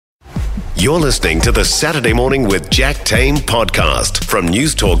You're listening to the Saturday Morning with Jack Tame podcast from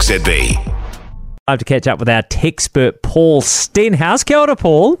News Talk ZB. Time to catch up with our tech expert, Paul Stenhouse. Kia ora,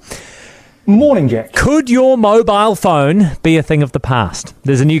 Paul. Morning, Jack. Could your mobile phone be a thing of the past?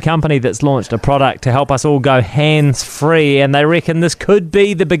 There's a new company that's launched a product to help us all go hands-free, and they reckon this could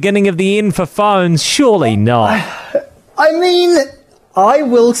be the beginning of the end for phones. Surely not. I mean, I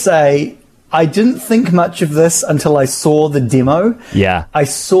will say I didn't think much of this until I saw the demo. Yeah. I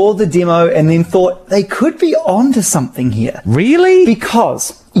saw the demo and then thought they could be onto something here. Really?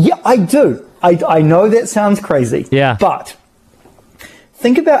 Because, yeah, I do. I know that sounds crazy. Yeah. But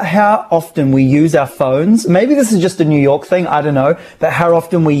think about how often we use our phones. Maybe this is just a New York thing, I don't know. But how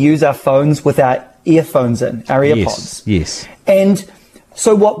often we use our phones with our earphones in, our earpods. Yes. And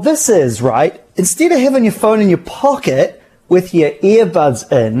so what this is, right, instead of having your phone in your pocket with your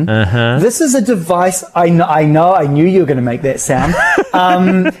earbuds in, this is a device, I knew you were going to make that sound.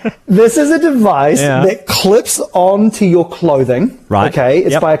 This is a device that clips onto your clothing. Right. Okay,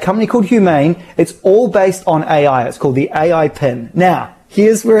 it's by a company called Humane. It's all based on AI. It's called the AI Pin. Now,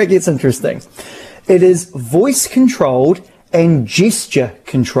 here's where it gets interesting. It is voice controlled and gesture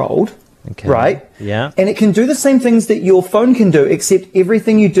controlled. Okay. Right? Yeah. And it can do the same things that your phone can do, except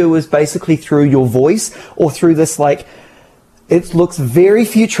everything you do is basically through your voice or through this, like, it looks very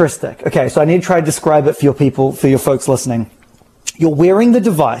futuristic. Okay, so I need to try to describe it for your people, for your folks listening. You're wearing the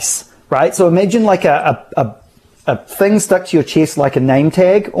device, right? So imagine like a thing stuck to your chest, like a name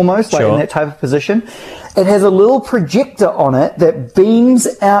tag almost, like in that type of position. It has a little projector on it that beams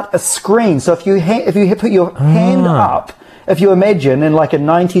out a screen. So if you put your hand up, if you imagine in like a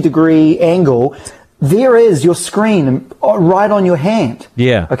 90-degree angle, there is your screen right on your hand.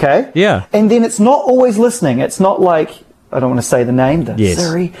 Yeah. Okay? Yeah. And then it's not always listening. It's not like, I don't want to say the name,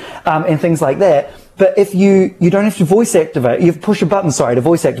 Siri, and things like that. But if you don't have to voice activate, you push a button, to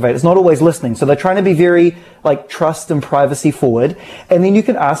voice activate. It's not always listening. So they're trying to be very, like, trust and privacy forward. And then you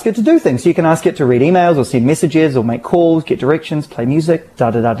can ask it to do things. So you can ask it to read emails or send messages or make calls, get directions, play music,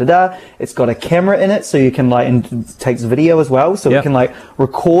 da-da-da-da-da. It's got a camera in it, so you can, like, and it takes video as well. So you can, like,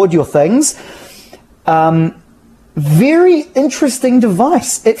 record your things. Very interesting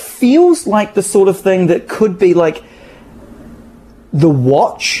device. It feels like the sort of thing that could be, like, the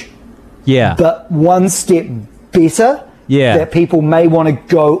watch, but one step better, that people may want to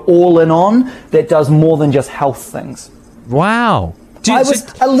go all in on, that does more than just health things. Wow. I was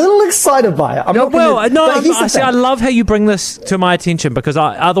a little excited by it. I love how you bring this to my attention, because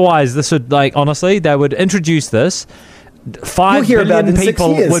otherwise this would, like, honestly, they would introduce this, 5 billion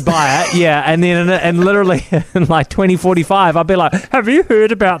people would buy it, and then literally in like 2045, I'd be like, have you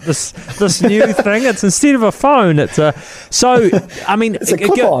heard about this new thing? It's instead of a phone, it's a. So I mean, it's a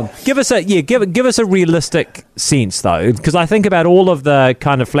clip-on. Give us a realistic sense though, because I think about all of the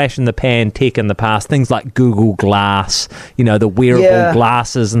kind of flash in the pan tech in the past, things like Google Glass, the wearable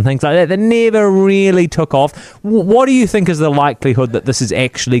glasses and things like that never really took off. What do you think is the likelihood that this is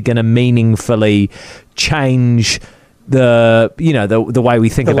actually going to meaningfully change the way we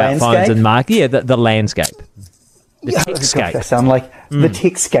think about landscape? phones and market, the landscape, the techscape. That sound like the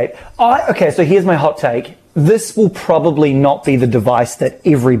techscape. Okay, so here's my hot take. This will probably not be the device that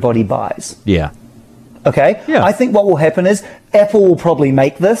everybody buys. Yeah. Okay? Yeah. I think what will happen is Apple will probably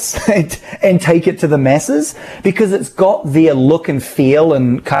make this and take it to the masses, because it's got their look and feel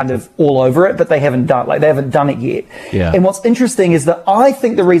and kind of all over it, but they haven't done it yet. Yeah. And what's interesting is that I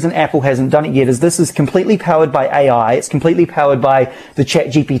think the reason Apple hasn't done it yet is this is completely powered by AI. It's completely powered by the chat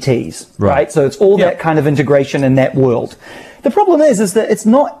GPTs, right? So it's all that kind of integration in that world. The problem is that it's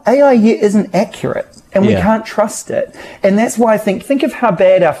not, AI yet isn't accurate, and we can't trust it. And that's why I think of how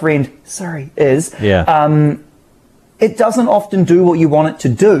bad our friend Siri is. Yeah. It doesn't often do what you want it to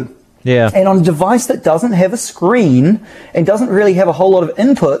do. Yeah. And on a device that doesn't have a screen and doesn't really have a whole lot of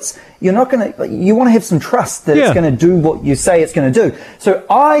inputs, you want to have some trust that it's going to do what you say it's going to do. So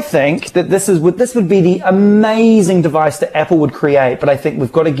I think that this would be the amazing device that Apple would create, but I think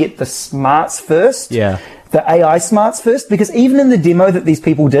we've got to get the smarts first. Yeah. The AI smarts first, because even in the demo that these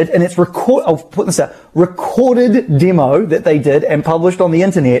people did, and it's recorded demo that they did and published on the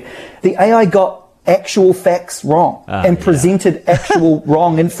internet, the AI got actual facts wrong and presented actual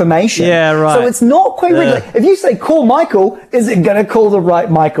wrong information. Yeah, right. So it's not quite really. If you say call Michael, is it going to call the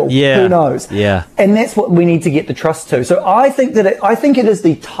right Michael? Yeah. Who knows? Yeah. And that's what we need to get the trust to. So I think that it is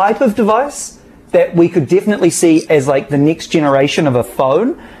the type of device that we could definitely see as like the next generation of a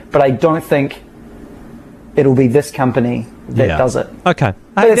phone, but I don't think it'll be this company that does it. Okay.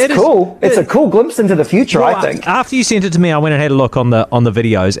 But it's cool. It's a cool glimpse into the future, I think. After you sent it to me, I went and had a look on the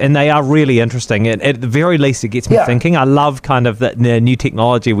videos, and they are really interesting. At the very least, it gets me thinking. I love kind of the new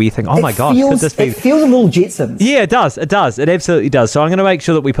technology where you think, oh my God, could this be... It feels a little Jetsons. Yeah, it does. It does. It absolutely does. So I'm going to make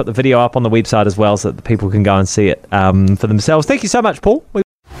sure that we put the video up on the website as well so that the people can go and see it for themselves. Thank you so much, Paul.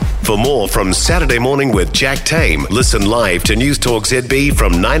 For more from Saturday Morning with Jack Tame, listen live to News Talk ZB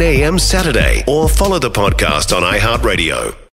from 9 a.m. Saturday or follow the podcast on iHeartRadio.